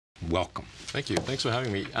welcome. Thank you. Thanks for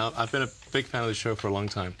having me. I've been a big fan of the show for a long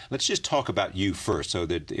time. Let's just talk about you first, so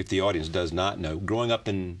that if the audience does not know, growing up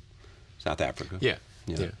in South Africa. Yeah.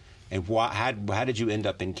 And how did you end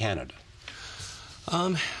up in Canada?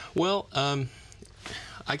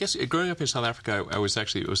 I guess growing up in South Africa, it was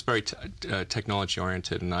very technology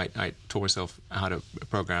oriented, and I taught myself how to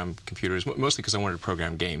program computers, mostly because I wanted to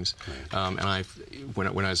program games. Right. And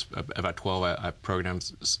when I was about 12, I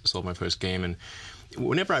sold my first game, and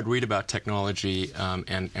whenever I'd read about technology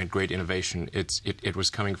and great innovation, it was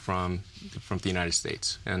coming from the United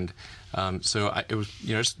States, and so it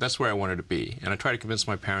was that's where I wanted to be. And I tried to convince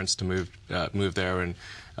my parents to move there, and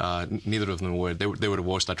neither of them would. They were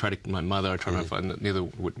divorced. I tried my mother. I tried my father. Neither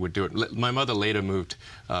would do it. My mother later moved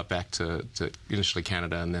back to initially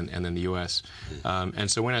Canada and then the U.S. And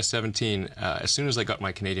so when I was 17, as soon as I got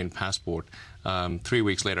my Canadian passport, 3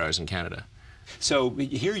 weeks later I was in Canada. So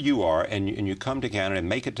here you are, and you come to Canada and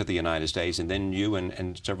make it to the United States, and then you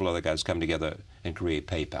and several other guys come together and create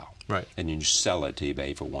PayPal. Right. And you sell it to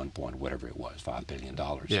eBay for whatever it was, $5 billion.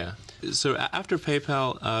 Yeah. So after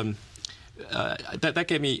PayPal, that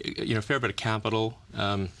gave me a fair bit of capital,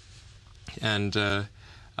 and there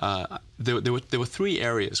were three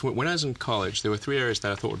areas. When I was in college, there were three areas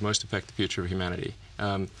that I thought would most affect the future of humanity.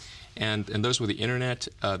 And those were the internet,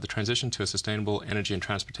 the transition to a sustainable energy and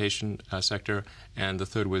transportation sector, and the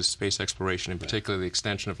third was space exploration, in particular the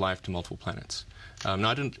extension of life to multiple planets. Now,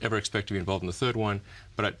 I didn't ever expect to be involved in the third one,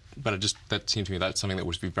 but that seemed to me that's something that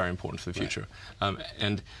would be very important for the future.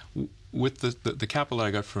 And with the capital that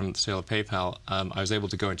I got from the sale of PayPal, I was able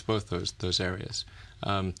to go into both those areas.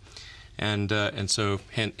 And so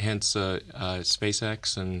hence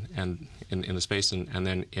SpaceX and in the space, and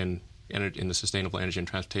then in the sustainable energy and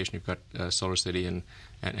transportation, you've got SolarCity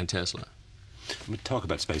and Tesla. Let me talk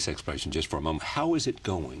about space exploration just for a moment. How is it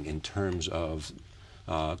going in terms of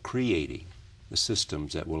creating the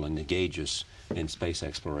systems that will engage us in space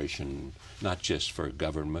exploration, not just for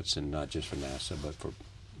governments and not just for NASA, but for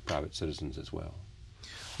private citizens as well?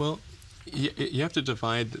 Well, you have to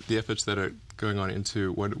divide the efforts that are going on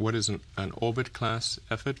into what is an orbit class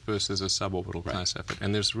effort versus a suborbital class effort,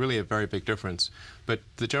 and there's really a very big difference. But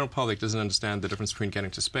the general public doesn't understand the difference between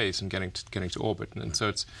getting to space and getting to orbit, and so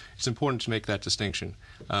it's important to make that distinction.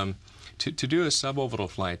 To do a suborbital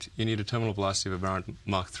flight, you need a terminal velocity of around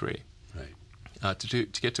Mach 3. Right. To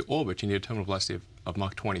get to orbit, you need a terminal velocity of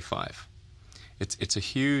Mach 25. It's a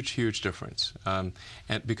huge difference, and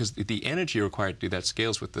because the energy required to do that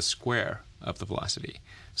scales with the square of the velocity.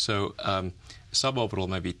 So suborbital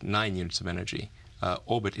might be 9 units of energy.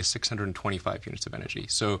 Orbit is 625 units of energy.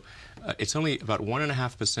 So it's only about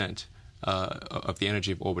 1.5% of the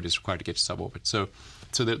energy of orbit is required to get to suborbit. So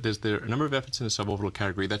there are a number of efforts in the suborbital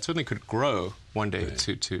category that certainly could grow one day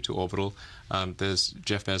to orbital. There's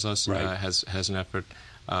Jeff Bezos has an effort.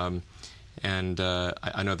 And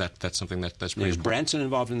I know that's something that's pretty important. Is Branson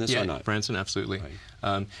involved in this or not? Yeah, Branson, absolutely.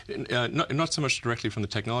 Right. Not so much directly from the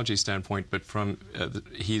technology standpoint, but from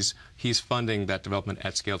he's funding that development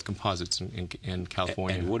at scaled composites in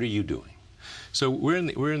California. And what are you doing? So we're in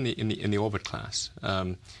the orbit class,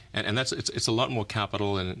 and it's a lot more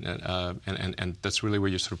capital, and that's really where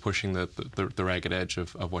you're sort of pushing the ragged edge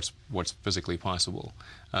of what's physically possible.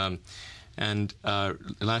 And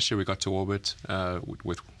last year we got to orbit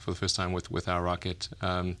for the first time with our rocket,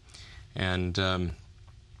 and that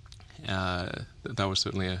was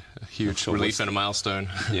certainly a huge relief and a milestone.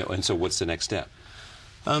 Yeah, and so what's the next step?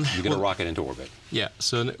 You get a rocket into orbit. Yeah.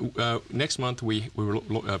 So next month we were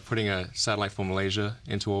putting a satellite for Malaysia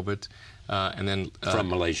into orbit, and then from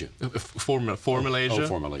Malaysia. For Malaysia. Oh,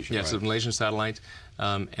 for Malaysia. Yes, a Malaysian satellite.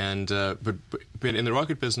 But in the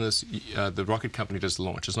rocket business, the rocket company does the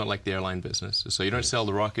launch. It's not like the airline business. So you don't sell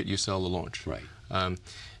the rocket; you sell the launch. Right.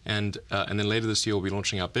 And then later this year, we'll be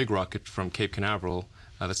launching our big rocket from Cape Canaveral.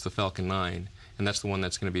 That's the Falcon 9, and that's the one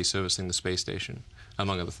that's going to be servicing the space station,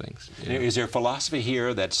 among other things. Is there a philosophy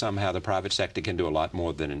here that somehow the private sector can do a lot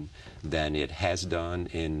more than it has done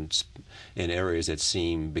in areas that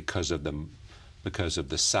seem because of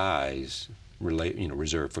the size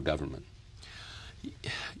reserved for government?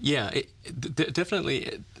 Yeah,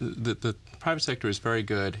 definitely. The private sector is very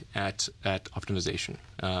good at optimization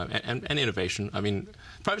and innovation. I mean,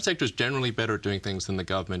 private sector is generally better at doing things than the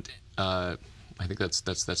government. I think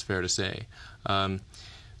that's fair to say.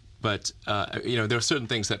 But there are certain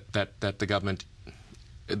things that the government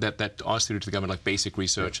that are suited to the government, like basic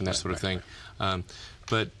research and that sort of thing.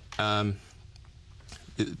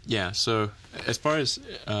 Yeah. So as far as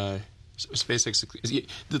SpaceX,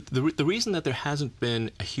 the reason that there hasn't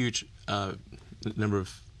been a huge number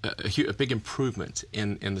of a big improvement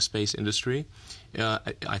in the space industry,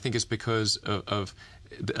 I think it's because of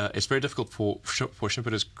it's very difficult for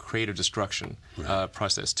Schumpeter's creative destruction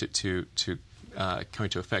process to come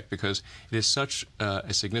into effect, because it is such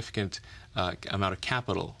a significant amount of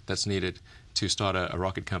capital that's needed to start a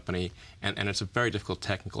rocket company, and it's a very difficult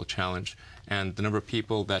technical challenge. And the number of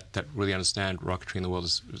people that really understand rocketry in the world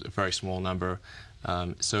is a very small number.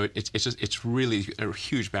 So it's really a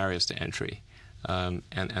huge barriers to entry.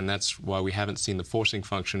 And that's why we haven't seen the forcing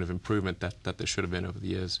function of improvement that there should have been over the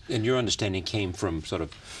years. And your understanding came from sort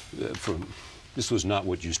of, this was not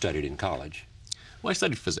what you studied in college. Well, I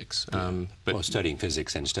studied physics. But well, studying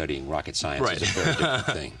physics and studying rocket science is a very different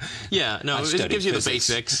thing. Yeah, no, it gives you the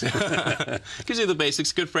basics. It gives you the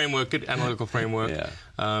basics, good framework, good analytical framework. Yeah.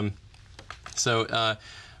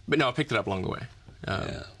 But no, I picked it up along the way.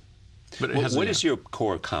 Yeah. But what is your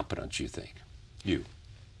core competence, you think? You?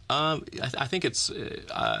 I think it's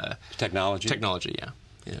technology. Technology,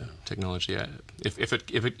 yeah, technology.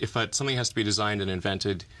 If something has to be designed and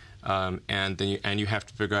invented, and you have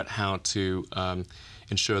to figure out how to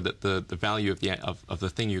ensure that the value of the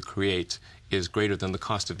thing you create is greater than the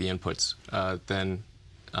cost of the inputs, then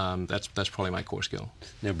that's probably my core skill.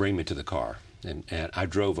 Now bring me to the car, and I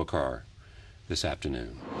drove a car this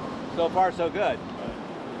afternoon. So far, so good.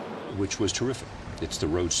 Which was terrific. It's the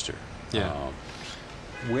Roadster. Yeah.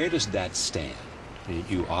 Where does that stand?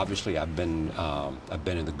 You obviously, I've been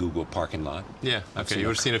in the Google parking lot. Yeah. Okay.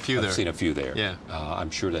 You've seen a few there. I've seen a few there. Yeah. I'm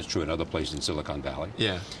sure that's true in other places in Silicon Valley.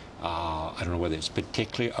 Yeah. I don't know whether it's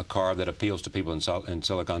particularly a car that appeals to people in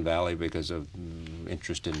Silicon Valley because of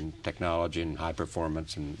interest in technology and high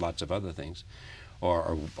performance and lots of other things, or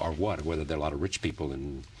what? Whether there are a lot of rich people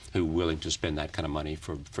who are willing to spend that kind of money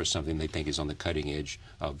for something they think is on the cutting edge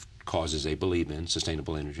of causes they believe in,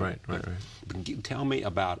 sustainable energy. Right. But tell me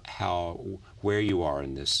about where you are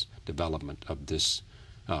in this development of this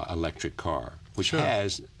electric car, which Sure.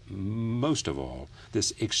 has, most of all,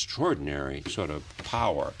 this extraordinary sort of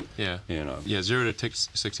power. Yeah. You know. Yeah. 0 to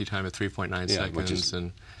 60 time at 3.9 seconds, which is,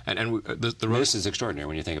 and the this is extraordinary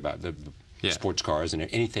when you think about the sports cars and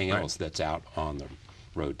anything else that's out on the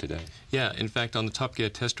road today. Yeah, in fact, on the Top Gear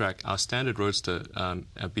test track, our standard Roadster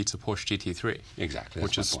beats a Porsche GT3. Exactly,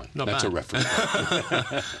 which that's is my point. not That's bad. a reference.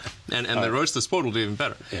 and the Roadster Sport will do even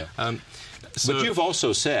better. Yeah. So but you've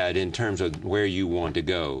also said, in terms of where you want to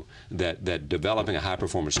go, that developing a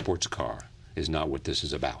high-performance sports car is not what this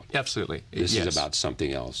is about. Absolutely. This yes. is about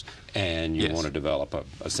something else, and you Yes. want to develop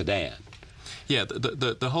a sedan. Yeah,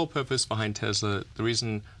 the whole purpose behind Tesla, the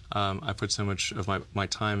reason I put so much of my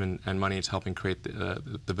time and money into helping create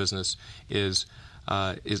the business is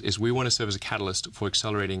we want to serve as a catalyst for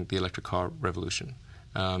accelerating the electric car revolution.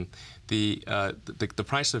 The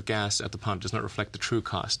price of gas at the pump does not reflect the true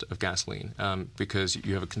cost of gasoline, because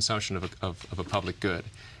you have a consumption of a public good.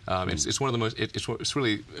 It's one of the most. It's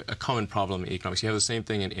really a common problem in economics. You have the same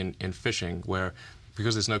thing in fishing, where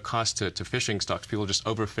because there's no cost to fishing stocks, people just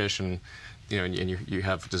overfish and you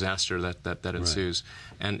have disaster that ensues.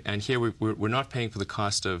 Right. And here we're not paying for the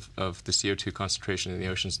cost of the CO2 concentration in the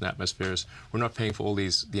oceans and atmospheres. We're not paying for all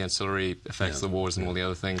the ancillary effects of the wars and all the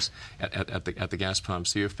other things at the gas pump.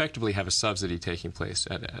 So you effectively have a subsidy taking place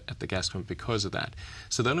at the gas pump because of that.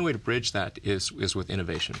 So the only way to bridge that is with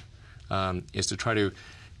innovation, is to try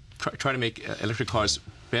to make electric cars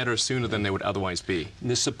better sooner than they would otherwise be.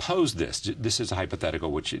 Now, suppose this is a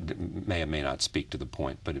hypothetical which may or may not speak to the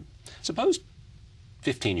point, but suppose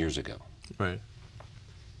 15 years ago, right?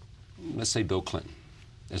 Let's say Bill Clinton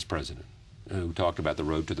as president, who talked about the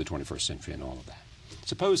road to the 21st century and all of that.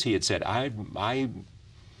 Suppose he had said, I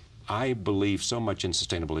believe so much in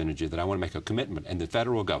sustainable energy that I want to make a commitment, and the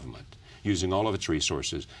federal government, using all of its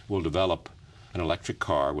resources, will develop an electric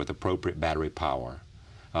car with appropriate battery power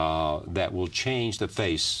that will change the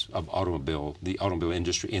face of the automobile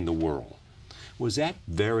industry in the world. Was that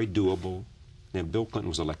very doable? Now, Bill Clinton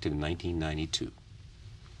was elected in 1992,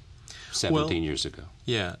 17 years ago.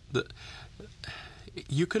 Yeah.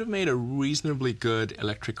 You could have made a reasonably good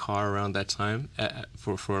electric car around that time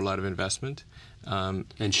for a lot of investment.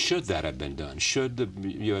 And should that have been done? Should the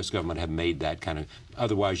U.S. government have made that kind of...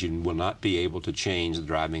 Otherwise, you will not be able to change the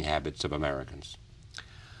driving habits of Americans.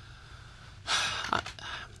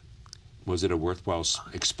 Was it a worthwhile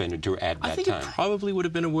expenditure at that time? I think it probably would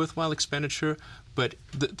have been a worthwhile expenditure, but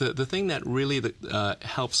the thing that really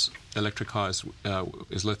helps electric cars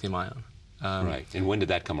is lithium-ion. Right. And when did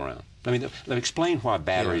that come around? I mean, explain why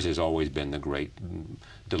batteries has always been the great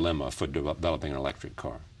dilemma for developing an electric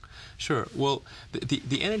car. Sure. Well,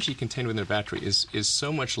 the energy contained within a battery is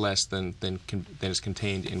so much less than is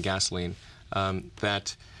contained in gasoline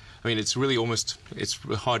that I mean, it's really it's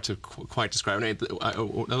hard to quite describe.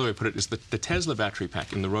 Another way to put it is the Tesla battery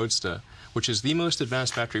pack in the Roadster, which is the most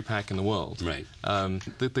advanced battery pack in the world. Right.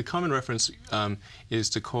 The common reference is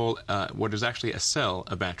to call what is actually a cell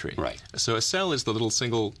a battery. Right. So a cell is the little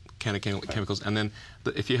single kind of chemicals, and then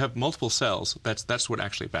if you have multiple cells, that's what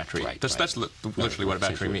actually a battery. Right. That's literally what a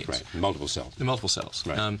battery means. Right. Multiple cells. Multiple cells.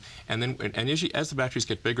 Right. And usually as the batteries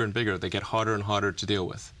get bigger and bigger, they get harder and harder to deal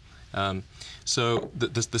with. So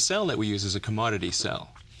the cell that we use is a commodity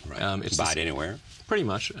cell. Right. It's buy it anywhere. Pretty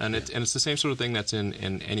much, and it's the same sort of thing that's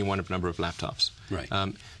in any one of a number of laptops. Right.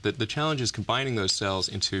 The challenge is combining those cells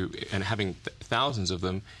into and having thousands of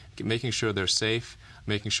them, making sure they're safe,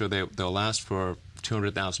 making sure they'll last for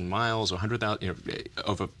 200,000 miles or 100,000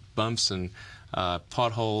 over bumps and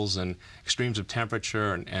potholes and extremes of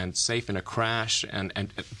temperature and safe in a crash, and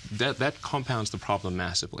that compounds the problem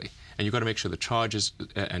massively. And you've got to make sure the charges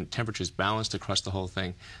and temperature is balanced across the whole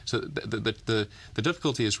thing. So the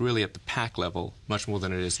difficulty is really at the pack level much more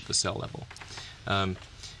than it is at the cell level.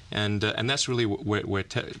 And that's really where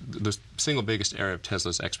the single biggest area of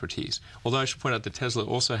Tesla's expertise. Although I should point out that Tesla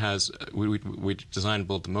also has, we design and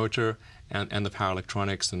build the motor and the power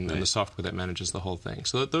electronics and the software that manages the whole thing.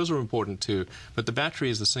 So those are important too. But the battery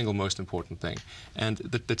is the single most important thing. And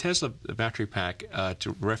the Tesla battery pack,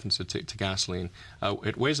 to reference it to gasoline,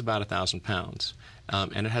 it weighs about 1,000 pounds.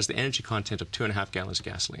 And it has the energy content of 2.5 gallons of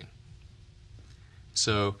gasoline.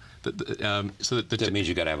 So that means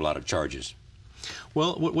you've got to have a lot of charges.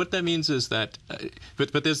 Well, what that means is that,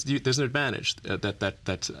 but there's an advantage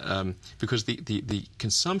because the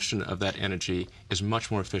consumption of that energy is much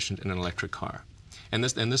more efficient in an electric car, and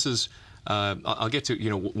this is I'll get to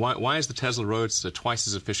why is the Tesla Roadster twice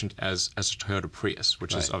as efficient as a Toyota Prius,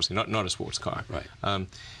 which is obviously not a sports car, right?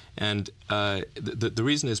 And the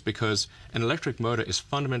reason is because an electric motor is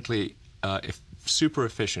fundamentally super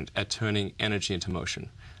efficient at turning energy into motion.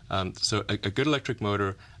 So a good electric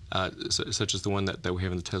motor, such as the one that we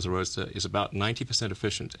have in the Tesla Roadster, is about 90%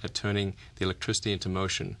 efficient at turning the electricity into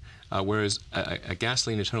motion, whereas a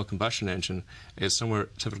gasoline internal combustion engine is somewhere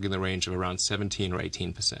typically in the range of around 17 or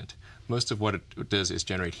 18%. Most of what it does is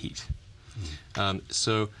generate heat.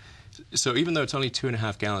 So even though it's only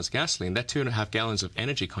 2.5 gallons of gasoline, that 2.5 gallons of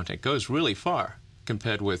energy content goes really far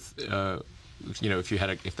compared with if you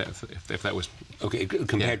had if that was okay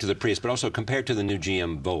compared to the Prius, but also compared to the new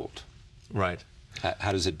GM Volt. Right.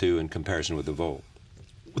 How does it do in comparison with the Volt?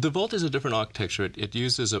 The Volt is a different architecture. It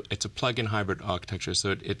uses it's a plug-in hybrid architecture,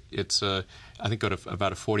 so it's I think got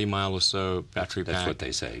about a 40-mile or so battery pack. That's what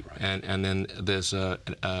they say, right? And then there's an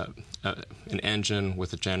engine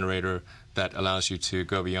with a generator that allows you to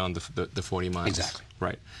go beyond the 40 miles. Exactly.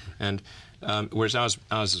 Right. And whereas ours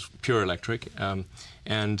is pure electric, and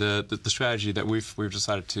the strategy that we've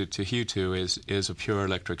decided to hew to is a pure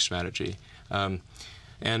electric strategy,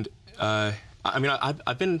 I mean,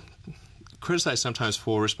 I've been criticized sometimes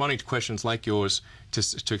for responding to questions like yours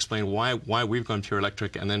to explain why we've gone pure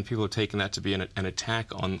electric, and then people have taken that to be an attack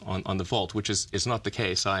on the Volt, which is not the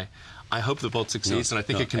case. I hope the Volt succeeds, and I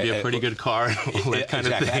think it can be a pretty good car and all that kind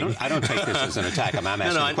of thing. I don't take this as an attack. I'm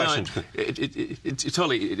asking questions. It's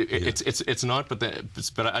not, but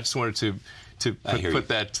I just wanted to put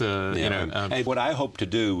that. What I hope to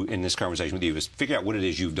do in this conversation with you is figure out what it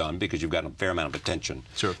is you've done, because you've got a fair amount of attention.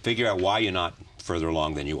 Sure. Figure out why you're not further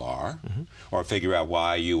along than you are, or figure out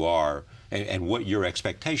why you are and what your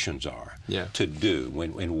expectations are to do.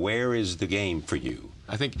 And where is the game for you?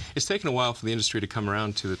 I think it's taken a while for the industry to come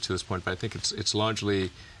around to this point, but I think it's largely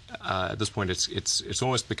at this point it's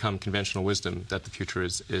almost become conventional wisdom that the future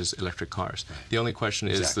is electric cars. Right. The only question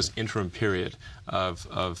is this interim period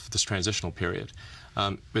of this transitional period.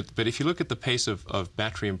 But if you look at the pace of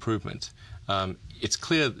battery improvement, it's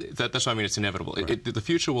clear that's why I mean it's inevitable. Right. The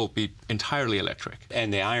future will be entirely electric.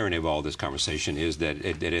 And the irony of all this conversation is that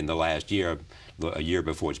in the last year, a year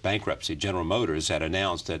before its bankruptcy, General Motors had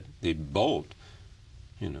announced that the Bolt,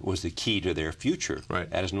 was the key to their future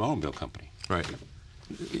as an automobile company. Right.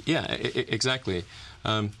 Yeah, exactly.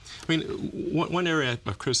 I mean, one area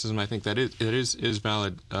of criticism I think that is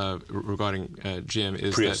valid regarding GM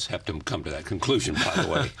is Prius that have to come to that conclusion, by the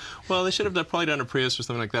way. Well, they should have probably done a Prius or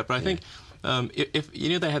something like that. But I think if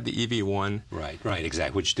they had the EV1, right,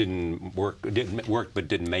 exactly, which didn't work, but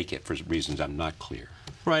didn't make it for reasons I'm not clear.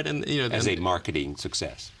 Right, and as a marketing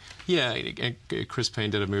success. Yeah, Chris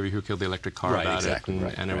Payne did a movie, Who Killed the Electric Car, about it,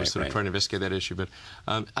 and it was sort of trying to investigate that issue. But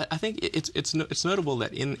I think it's notable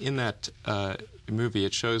that in that movie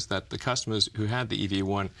it shows that the customers who had the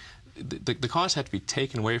EV1, the cars had to be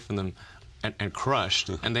taken away from them and crushed,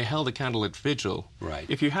 and they held a candlelit vigil. Right.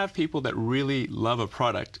 If you have people that really love a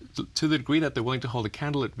product to the degree that they're willing to hold a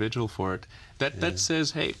candlelit vigil for it, that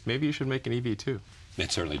says, hey, maybe you should make an EV too.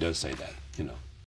 It certainly does say that, you know.